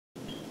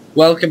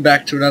Welcome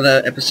back to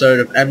another episode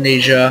of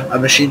Amnesia, a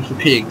machine for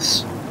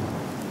pigs.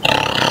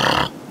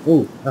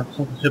 Ooh, I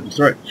hit the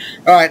throat.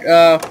 Alright,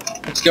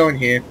 let's go in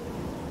here.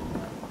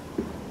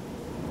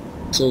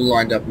 It's all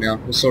lined up now.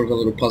 It's sort of a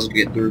little puzzle to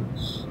get through.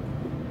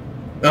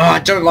 Oh, I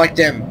don't like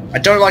them. I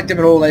don't like them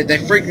at all.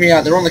 They freak me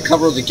out. They're on the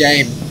cover of the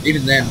game,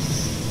 even then.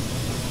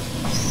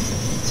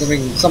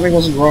 Something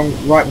wasn't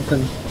right with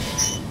them.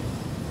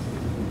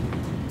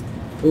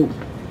 Ooh.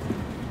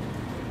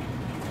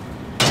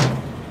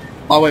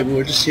 Oh wait, we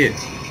were just here.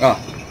 Oh,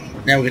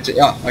 now we get to.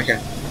 Oh,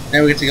 okay.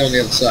 Now we get to go on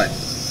the other side.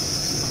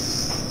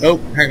 Oh,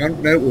 hang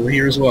on. No, we were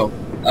here as well.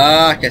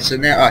 Okay. So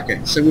now, okay.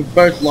 So we've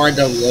both lined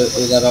up all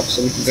that up,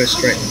 so we can go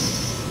straight.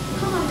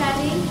 Come on,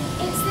 Daddy.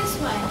 It's this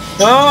way.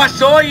 Oh, I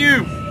saw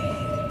you.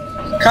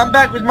 Come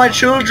back with my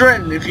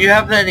children if you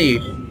have any.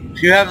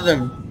 If you have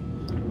them.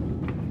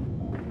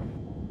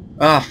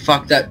 Ah, oh,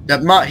 fuck that.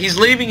 He's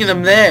leaving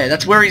them there.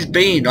 That's where he's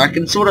been. I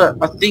can sort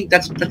of. I think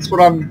that's what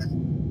I'm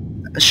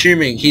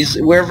assuming. He's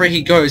wherever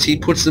he goes, he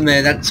puts them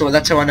there. That's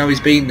how I know he's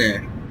been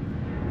there.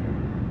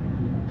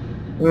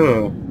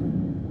 Oh.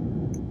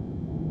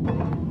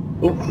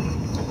 Oh.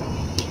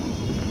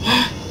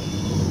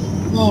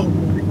 Oh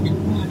my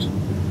god.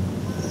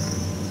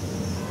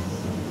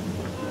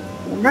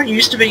 I'm not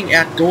used to being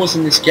outdoors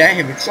in this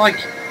game. It's like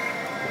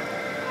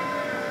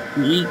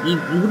you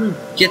wouldn't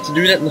get to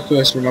do that in the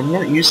first one. I'm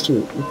not used to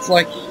it. It's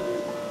like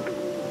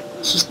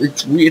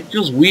it's weird. It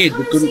feels weird.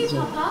 But good.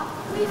 Papa,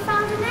 we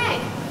found an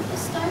egg. A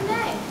stone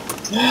egg.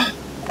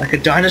 Like a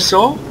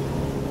dinosaur?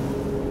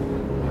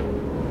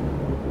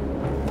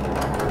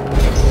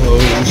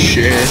 Oh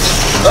shit!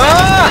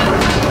 Ah!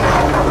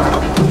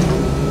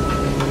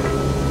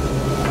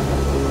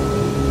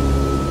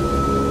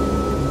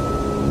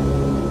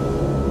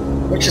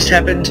 What just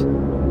happened?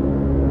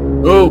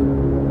 Oh,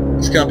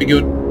 this can't be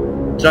good.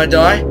 Did I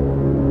die?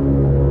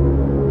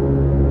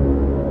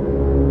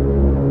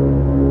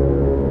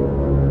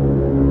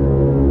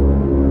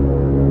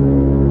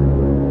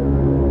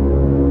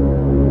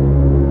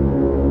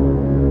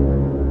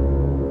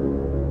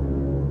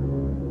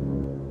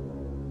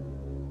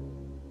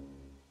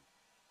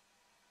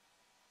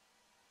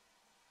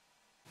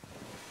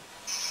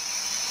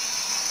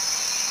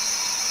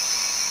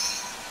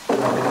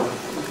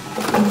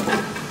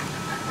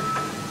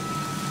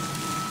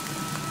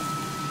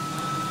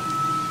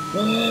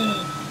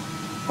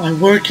 I'm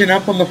working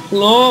up on the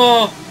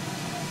floor.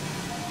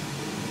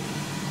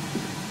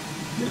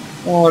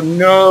 Oh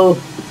no!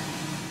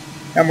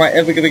 How am I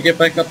ever gonna get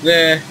back up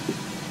there?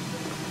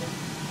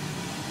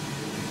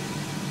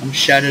 I'm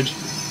shattered.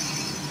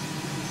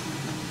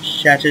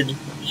 Shattered.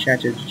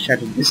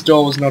 This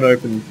door was not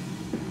open.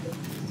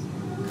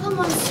 Come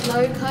on,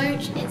 slow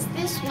coach. It's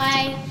this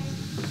way.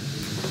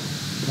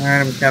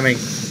 I'm coming.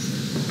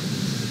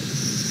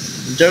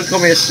 Don't call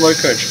me a slow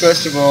coach.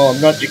 First of all,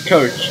 I'm not your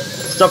coach.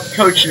 Stop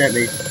coaching at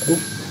me. Oop.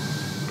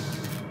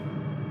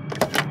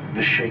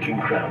 The shaking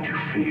ground you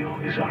feel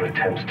is our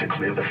attempts to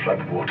clear the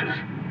floodwaters.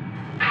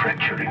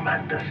 Treachery,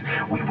 Mandus.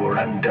 We were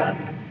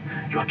undone.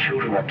 Your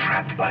children are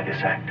trapped by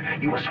this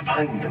act. You must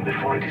find them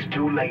before it is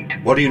too late.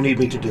 What do you need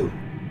me to do?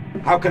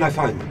 How can I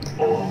find them?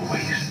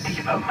 Always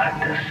deeper,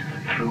 Mandus.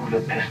 Through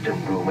the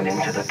piston room and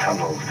into the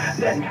tunnels.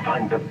 Then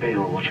find the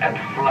bilge and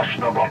flush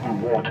the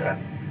rotten water.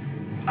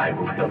 I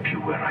will help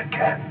you where I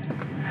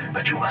can.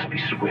 But you must be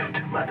swift,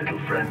 my little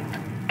friend.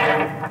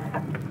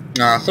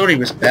 Nah, I thought he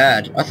was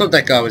bad. I thought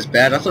that guy was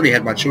bad. I thought he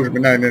had my children,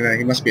 but no,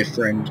 he must be a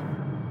friend.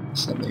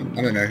 Something.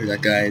 I don't know who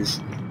that guy is.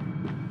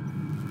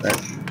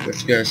 But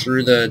let's go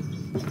through the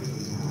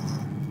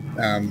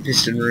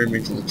piston room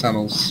into the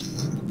tunnels.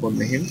 According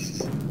to him.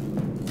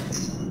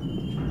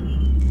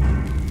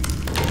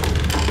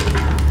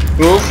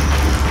 Ooh.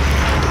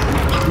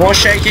 More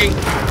shaking.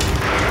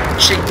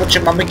 Shake what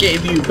your mama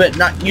gave you, but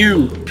not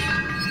you.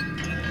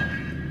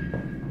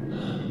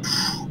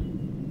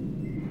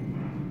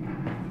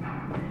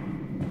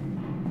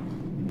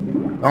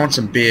 I want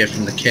some beer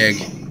from the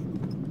keg.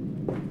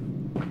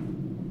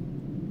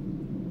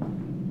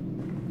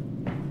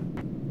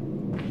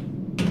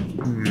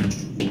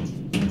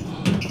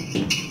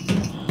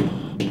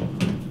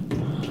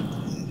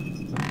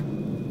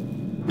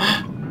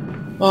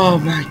 Oh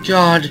my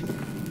god.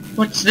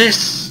 What's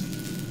this?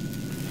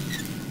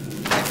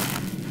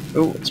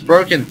 Oh, it's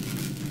broken.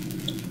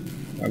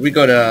 We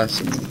got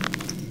some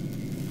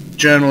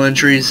journal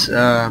entries.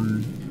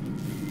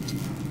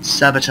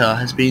 Saboteur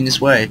has been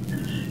this way.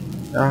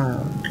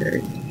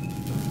 Okay.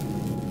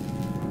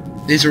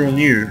 These are all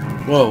new.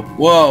 Whoa.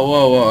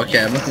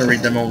 Okay, I'm not gonna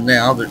read them all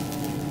now, but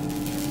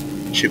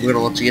shit, we got a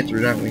lot to get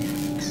through, don't we?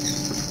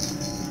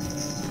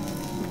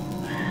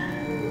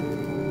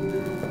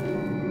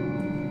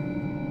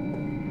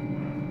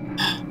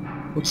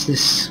 What's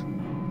this?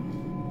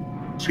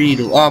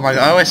 Feedle. Oh my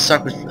god, I always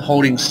suck with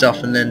holding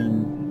stuff and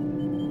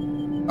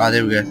then... Ah,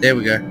 there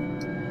we go.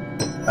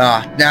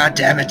 Ah, nah,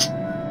 damn it.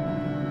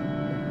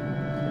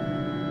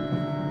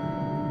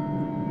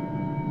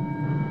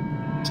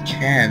 It's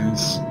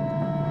cans.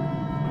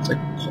 It's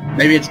like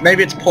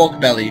maybe it's pork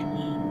belly.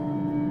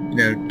 You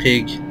know,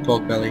 pig,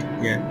 pork belly,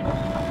 yeah.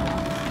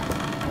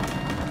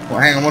 Well,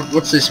 hang on,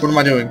 what's this? What am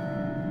I doing?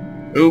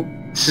 Oh,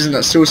 this isn't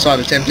a suicide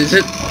attempt, is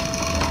it?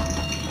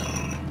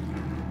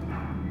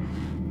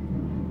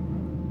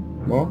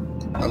 More?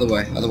 Other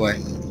way, other way.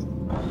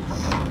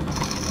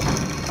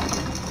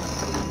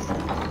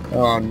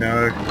 Oh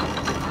no.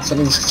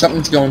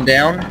 Something's going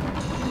down.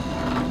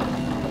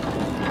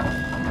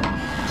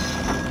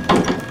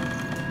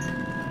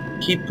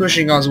 Keep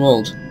pushing,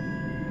 Oswald.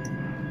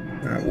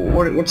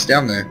 What's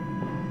down there?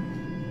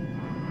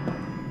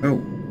 Oh,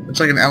 it's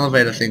like an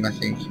elevator thing, I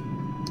think.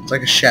 It's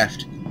like a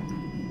shaft.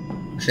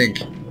 I think.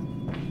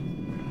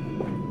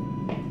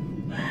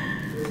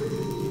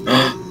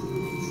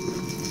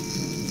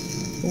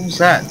 What was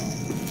that?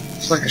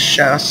 It's like a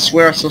shaft. I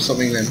swear I saw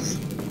something then.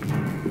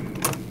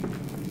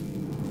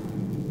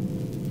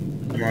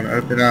 Come on,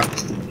 open up.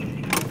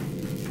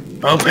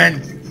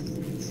 Open!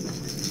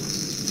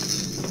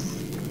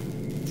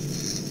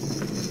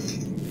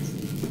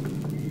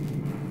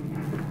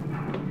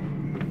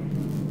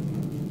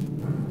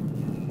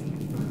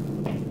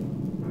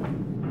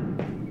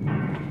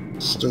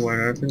 Still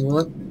won't open, will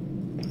it?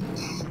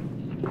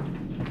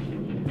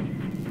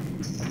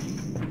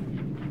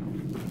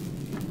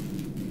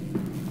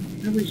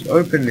 How do we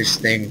open this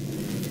thing?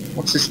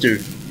 What's this do?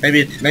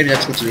 Maybe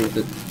that's what to do with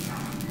it.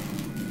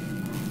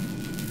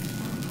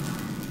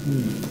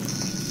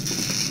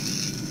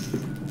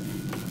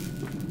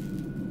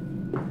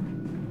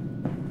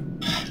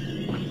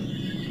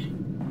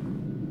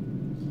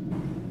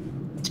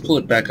 Let's pull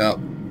it back up.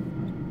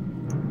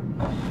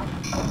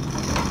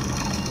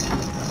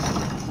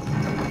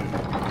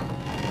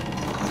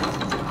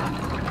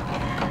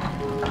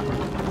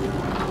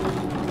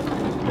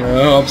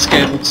 Oh, I'm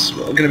scared what's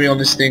gonna be on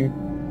this thing.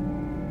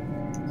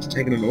 It's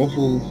taking an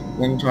awful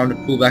long time to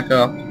pull back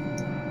up.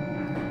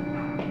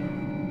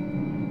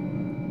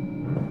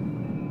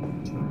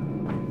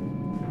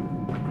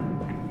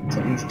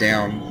 Something's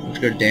down. Let's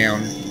go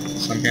down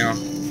somehow.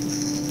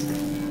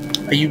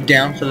 Are you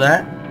down for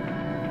that?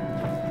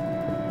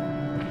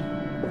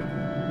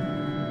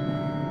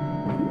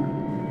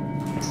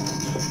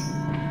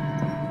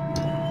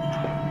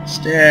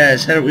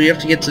 Stairs. How do we have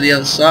to get to the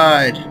other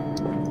side?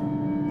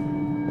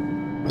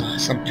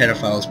 Some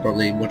pedophile is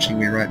probably watching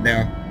me right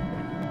now.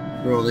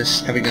 For all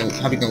this, having a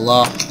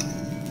laugh.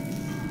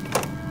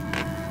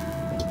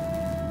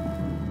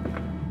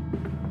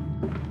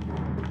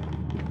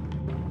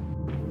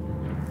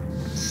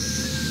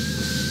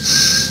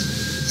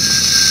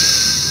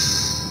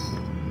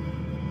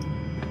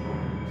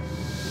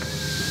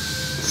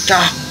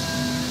 Stop!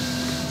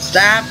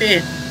 Stop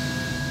it!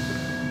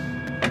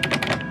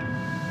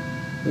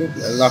 Oop,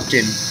 I locked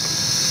in.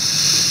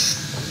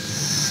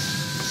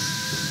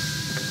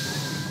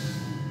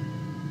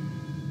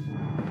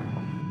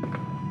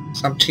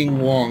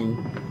 Something wrong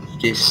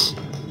with this.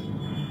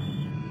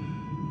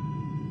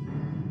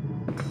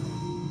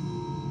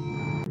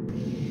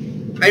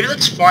 Maybe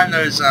let's find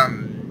those what are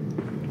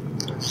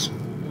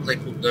they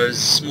called? Those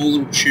small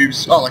little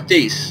tubes. Oh, like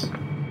these.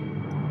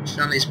 I've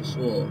found these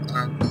before.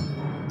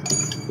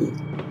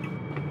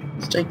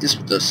 Let's take this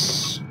with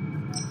us.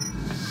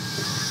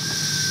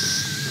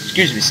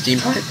 Excuse me, steam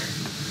pipe.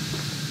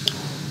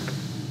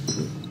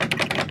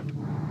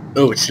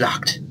 Oh, it's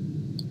locked.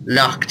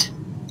 Locked.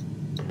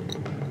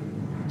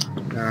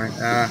 Alright,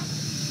 let's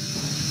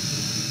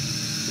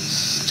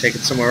take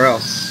it somewhere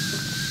else.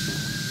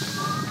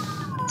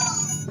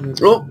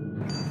 Oh!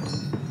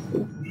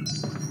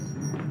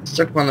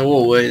 Stuck on the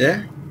wall, were you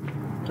there?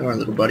 Don't worry,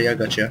 little buddy, I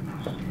got you.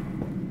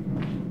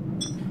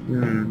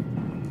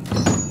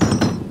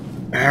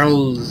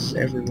 Barrels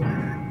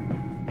everywhere.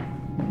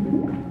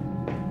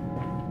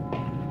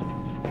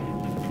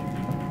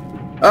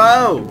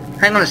 Oh!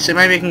 Hang on a sec,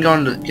 maybe I can go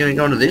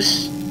into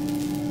this?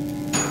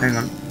 Hang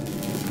on.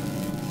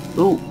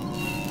 Ooh.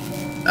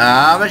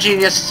 I'm a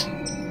genius.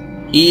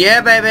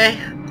 Yeah, baby.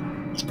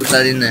 Let's put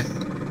that in there.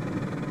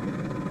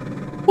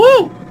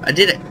 Woo! I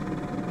did it.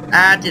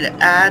 I did it.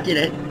 I did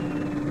it.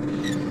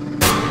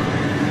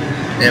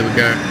 There we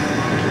go.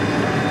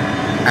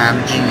 I'm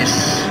a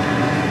genius.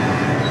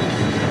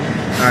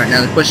 Alright,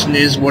 now the question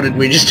is, what did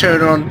we just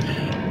turn on?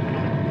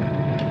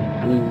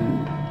 Ooh,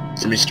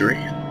 it's a mystery.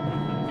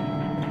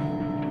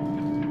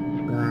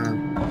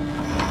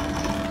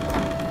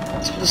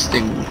 What's this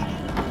thing?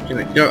 Can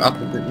it go up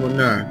a bit? Well,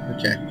 no.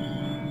 Okay.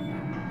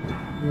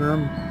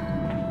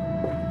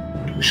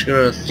 We just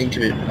gotta think a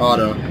bit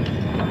harder.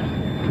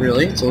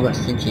 Really? It's all about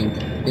thinking.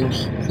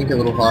 Think a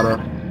little harder.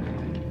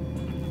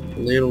 A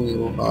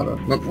little harder.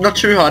 Not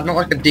too hard, not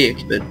like a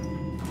dick, but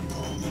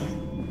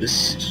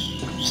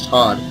just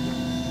hard.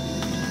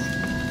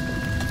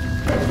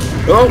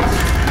 Oh!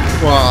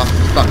 Wow,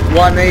 fuck.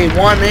 Why me?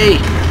 Why me?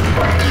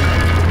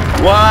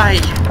 Why?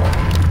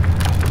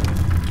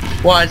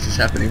 Why is this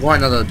happening? Why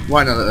another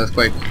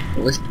earthquake?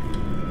 At least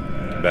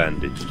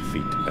bandaged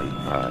feet and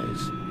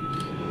eyes,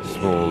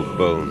 small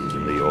bones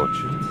in the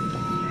orchard.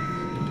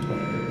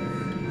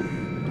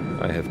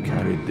 I have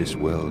carried this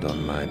world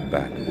on my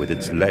back with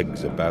its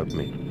legs about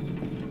me.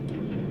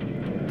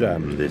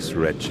 Damn this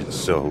wretched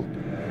soul.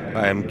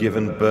 I am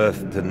given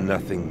birth to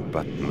nothing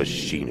but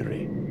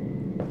machinery.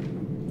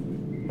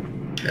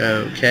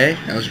 Okay,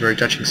 that was a very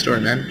touching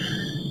story, man.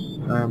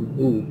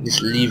 Ooh,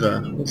 this lever.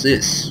 What's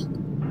this?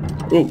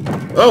 Ooh,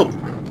 oh!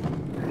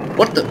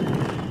 What the?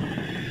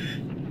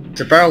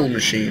 It's a barrel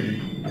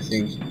machine, I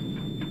think.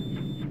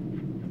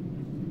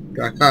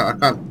 I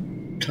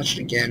can't touch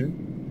it again.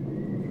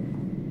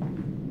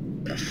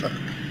 Oh, fuck.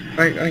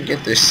 I don't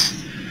get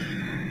this.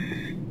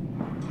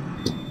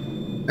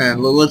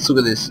 And let's look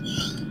at this.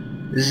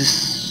 Is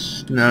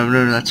this... No,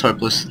 that's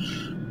hopeless.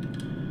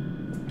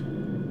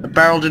 The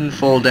barrel didn't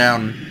fall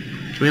down.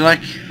 Can we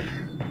like...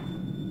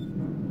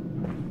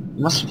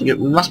 we must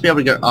be able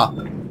to go up.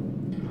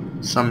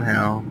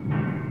 Somehow.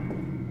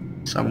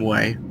 Some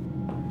way.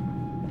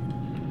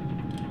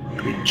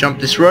 Can we jump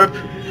this rope?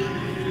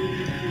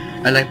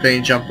 I like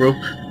playing jump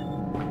rope.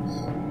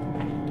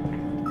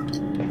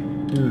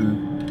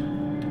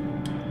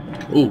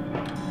 Ooh.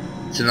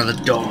 It's another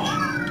door.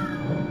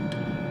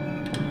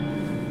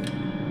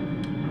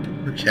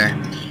 Okay.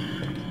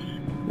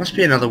 Must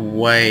be another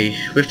way.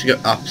 We have to go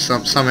up.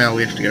 Somehow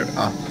we have to go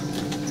up.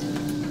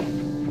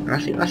 I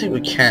think we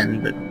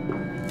can, but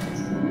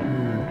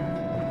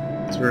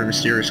it's a very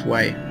mysterious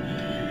way.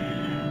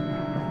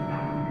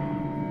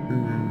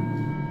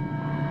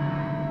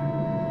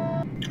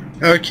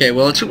 Okay,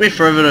 well it took me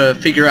forever to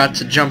figure out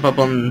to jump up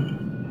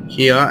on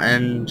here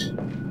and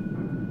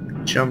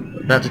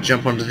about to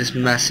jump onto this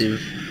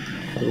massive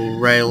little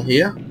rail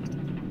here.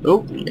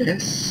 Oh,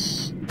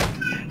 yes.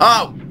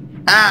 Oh!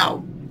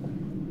 Ow!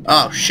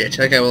 Oh shit,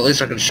 okay, well at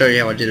least I can show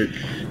you how I did it.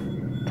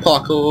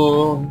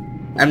 Parkour!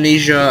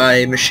 Amnesia,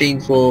 a machine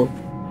for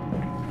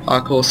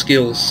parkour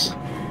skills.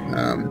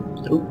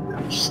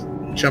 Just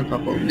jump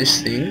up on this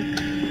thing.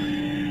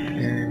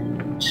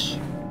 And...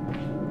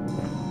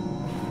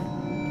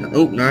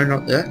 oh, no,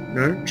 not that.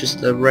 No,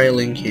 just the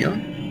railing here.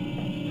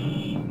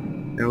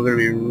 And we're gonna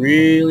be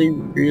really...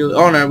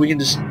 oh no, we can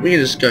just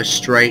go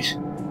straight.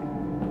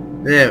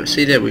 There,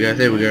 see, there we go,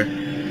 Okay.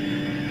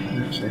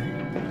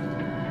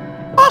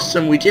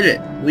 Awesome, we did it!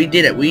 We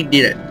did it!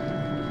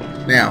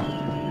 Now,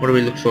 what do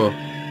we look for?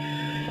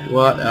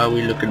 What are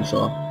we looking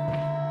for?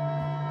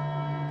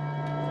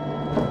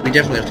 We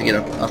definitely have to get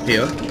up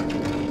here.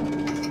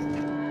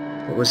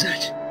 What was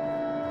that?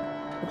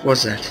 What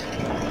was that?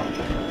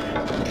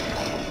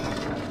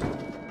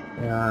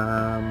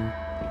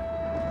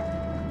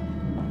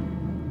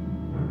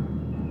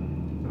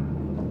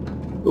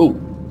 Oh,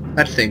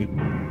 that thing.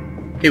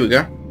 Here we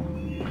go.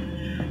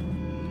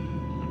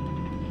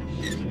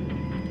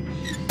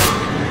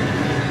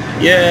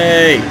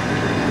 Yay!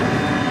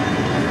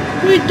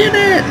 We did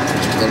it!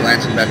 Put the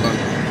lantern back on.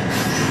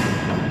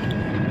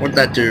 What did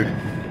that do?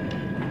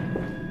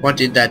 What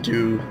did that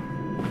do?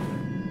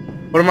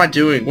 What am I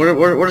doing?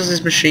 What is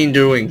this machine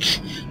doing?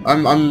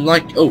 I'm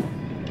like, oh.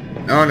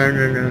 Oh,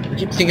 no. I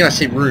keep thinking I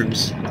see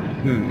rooms.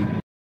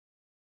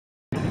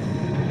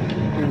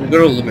 We've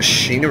got all the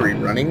machinery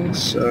running,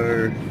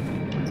 so...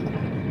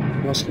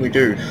 what else can we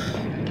do?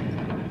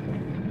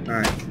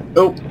 Alright.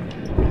 Oh!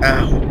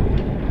 Ow!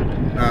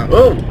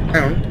 Oh!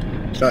 Hang on.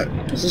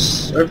 Is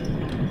this open?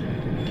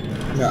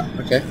 No,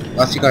 okay.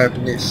 I think I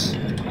opened this.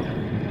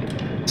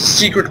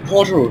 Secret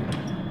portal!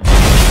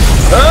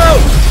 Oh!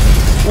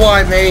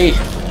 Why me?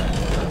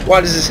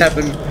 Why does this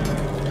happen?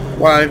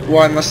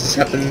 Why must this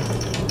happen?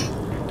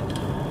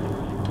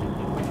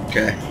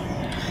 Okay.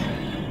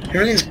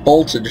 Everything's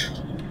bolted.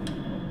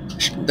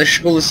 They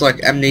should call this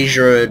like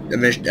Amnesia,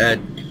 a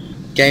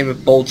game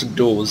of bolted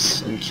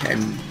doors and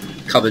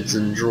cupboards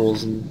and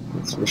drawers and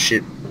that sort of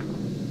shit.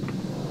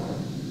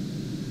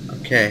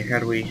 Okay, how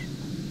do we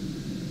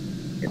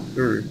get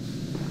through?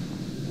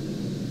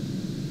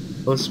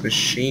 All this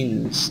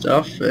machine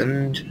stuff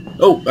and...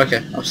 oh,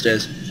 okay,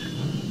 upstairs.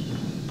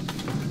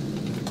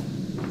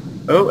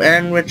 Oh,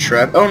 and we're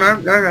trapped. Oh,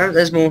 no,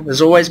 there's more.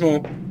 There's always more.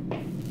 Okay,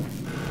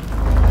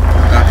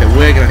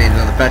 we're gonna need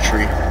another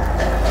battery.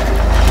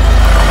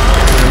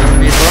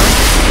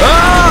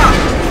 Ah!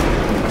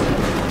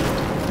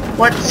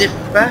 What the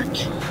fuck?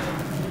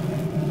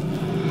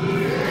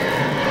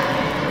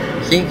 I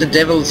think the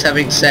devil's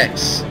having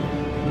sex.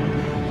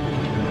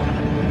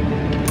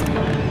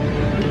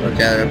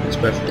 Okay, that happens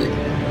perfectly.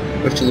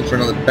 We have to look for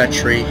another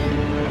battery.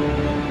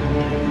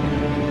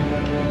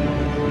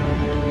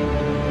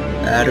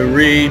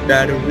 Battery,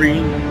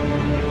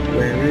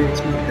 where is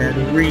my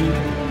battery?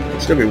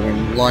 There's gotta be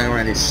one lying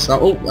around here.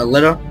 Oh, a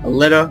letter.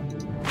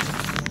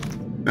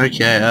 Okay,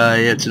 yeah,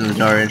 it's in the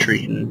diary entry.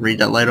 You can read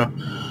that later.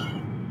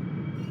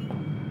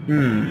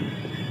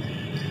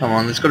 Come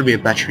on, there's gotta be a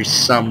battery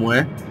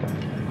somewhere.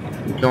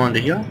 Go under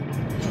here.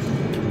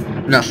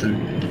 Nothing.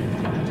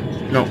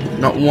 Not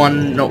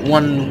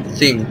one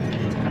thing.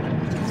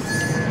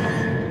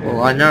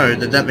 Well, I know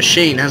that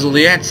machine has all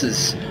the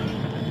answers.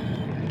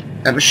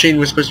 That machine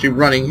we're supposed to be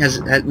running has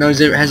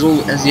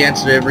the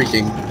answer to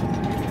everything.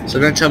 So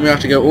don't tell me I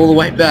have to go all the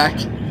way back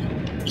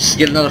just to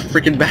get another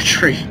freaking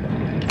battery.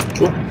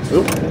 Oop.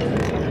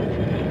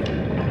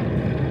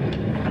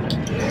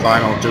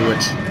 Fine, I'll do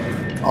it.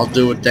 I'll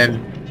do it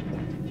then.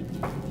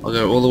 I'll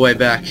go all the way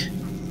back.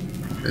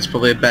 There's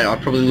probably a I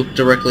probably looked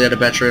directly at a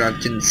battery and I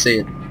didn't see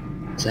it.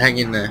 So hang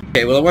in there.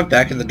 Okay, well I went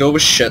back and the door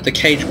was shut. The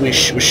cage was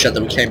shut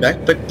that we came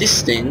back, but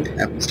this thing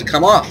happens to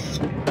come off.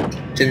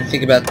 Didn't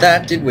think about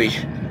that, did we?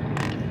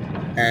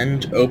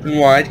 And open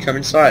wide, come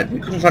inside. We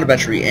couldn't find a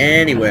battery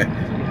anywhere.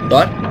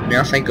 But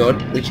now thank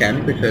God we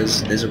can,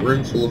 because there's a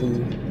room full of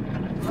them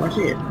right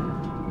here.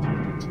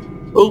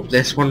 Oh,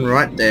 there's one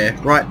right there.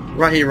 Right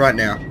here, right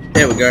now.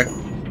 There we go.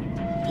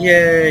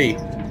 Yay!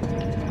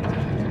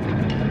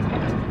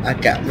 I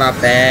got my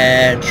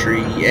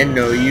battery, and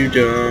no you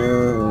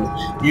don't.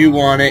 You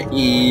wanna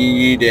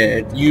eat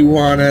it, you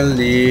wanna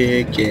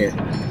lick it.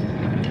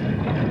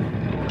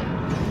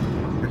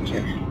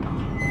 Okay.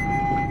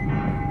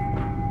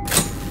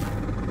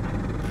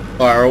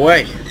 Fire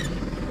away.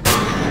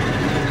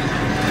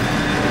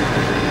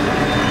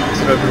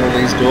 Let's open all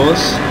these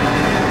doors.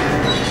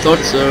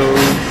 Thought so.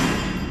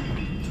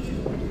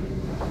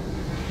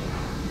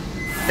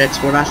 That's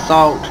what I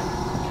thought.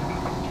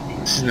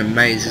 This isn't a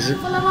maze, is it?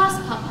 Follow us,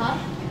 Papa.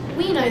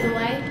 We know the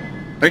way.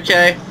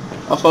 Okay,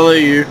 I'll follow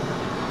you,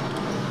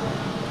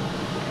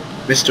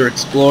 Mr.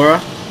 Explorer.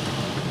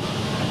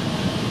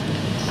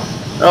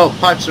 Oh,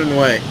 pipes are in the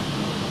way.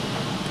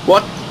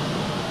 What?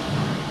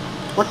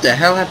 What the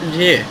hell happened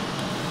here?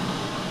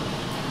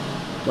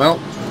 Well,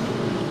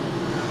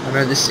 I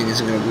know this thing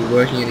isn't going to be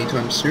working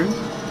anytime soon.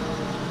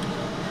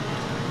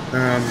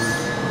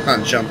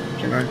 Can't jump,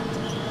 can I?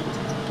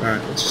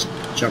 Alright, let's just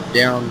jump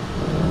down.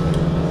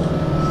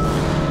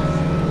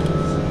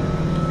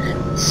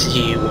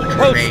 See what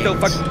Hold remains. still,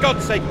 for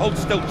God's sake, hold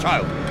still,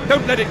 child.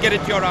 Don't let it get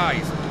into your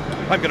eyes.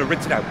 I'm going to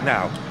rinse it out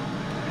now.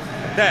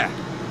 There.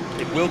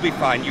 It will be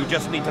fine. You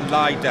just need to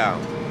lie down.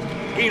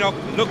 Enoch,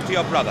 look to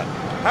your brother.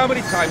 How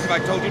many times have I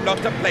told you not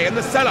to play in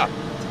the cellar?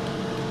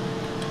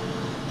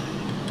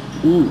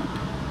 Ooh.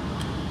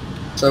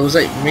 So was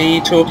that me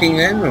talking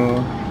then,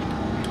 or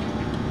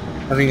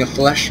having a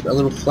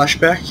little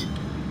flashback?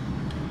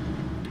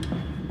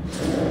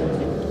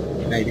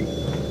 Maybe.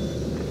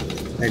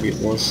 Maybe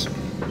it was.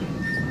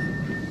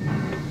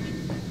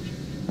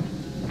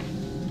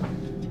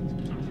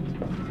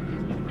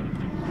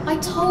 I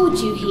told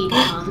you he'd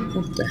come.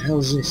 What the hell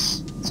is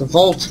this? It's a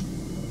vault.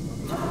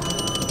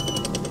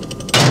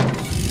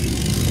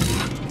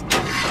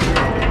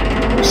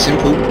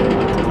 Simple.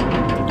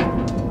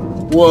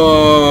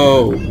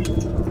 Whoa!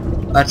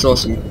 That's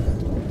awesome.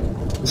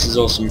 This is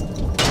awesome.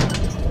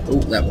 Oh,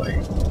 that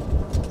way.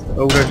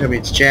 Oh, don't tell me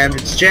it's jammed.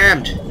 It's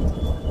jammed!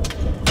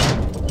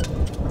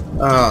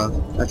 Oh,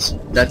 that's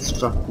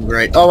fucking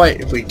great. Oh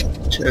wait, if we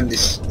turn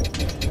this...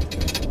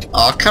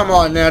 Oh, come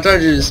on now, don't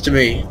do this to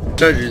me.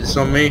 Don't do this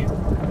on me.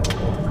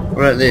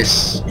 What about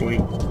this? Can we...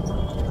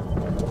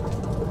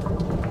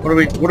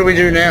 What do we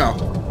do now?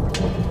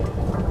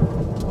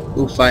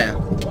 Ooh, fire.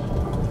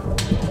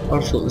 I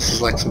thought this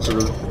is like some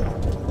sort of...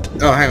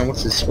 Oh, hang on,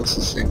 what's this? What's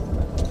this thing?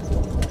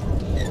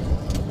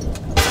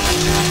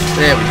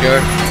 There we go.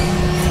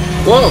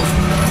 Whoa!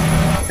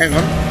 Hang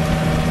on.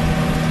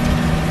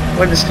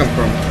 Where did this come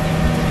from?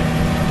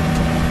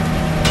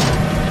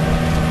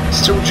 It's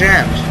still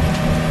jammed.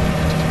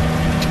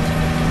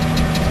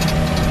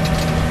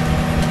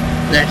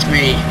 That's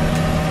me.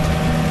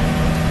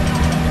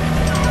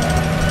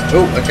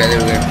 Oh, okay, there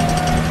we go.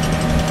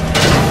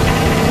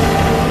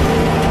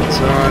 It's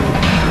on.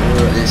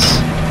 Look at this.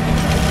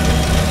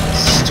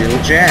 Still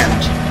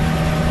jammed.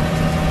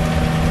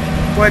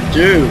 What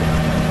do?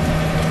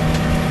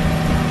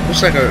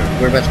 Looks like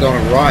we're about to go on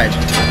a ride.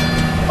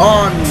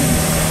 On!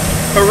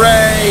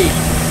 Hooray!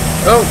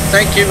 Oh,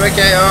 thank you.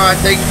 Okay, alright,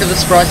 thank you for the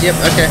surprise. Yep,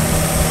 okay.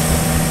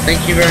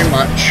 Thank you very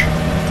much.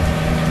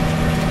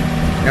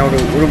 Now,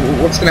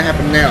 what's going to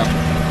happen now?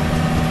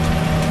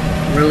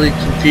 I'm really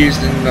confused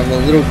and I'm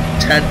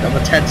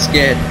a tad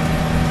scared.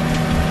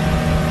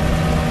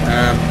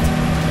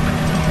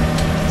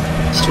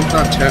 Still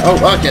can't turn. Oh,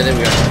 okay, there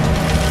we go.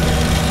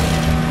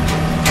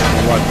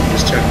 Why couldn't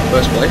just turn in the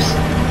first place?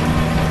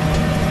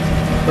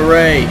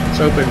 Hooray! It's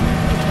open.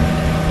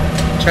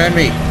 Turn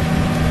me.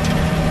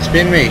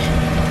 Spin me.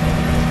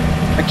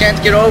 I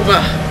can't get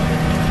over.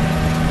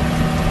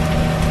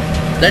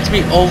 Let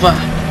me over.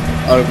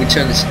 Oh, we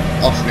turn this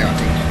off now, I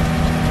think.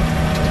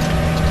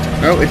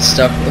 No, it's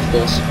stuck, of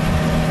course.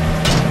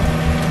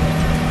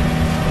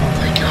 Oh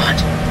my god.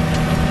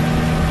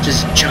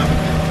 Just jump.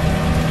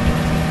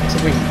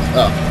 Something...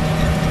 Oh.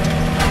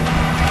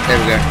 There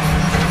we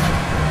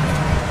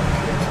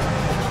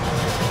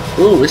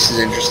go. Ooh, this is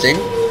interesting.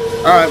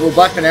 Alright, well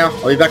bye for now.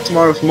 I'll be back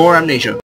tomorrow with more Amnesia.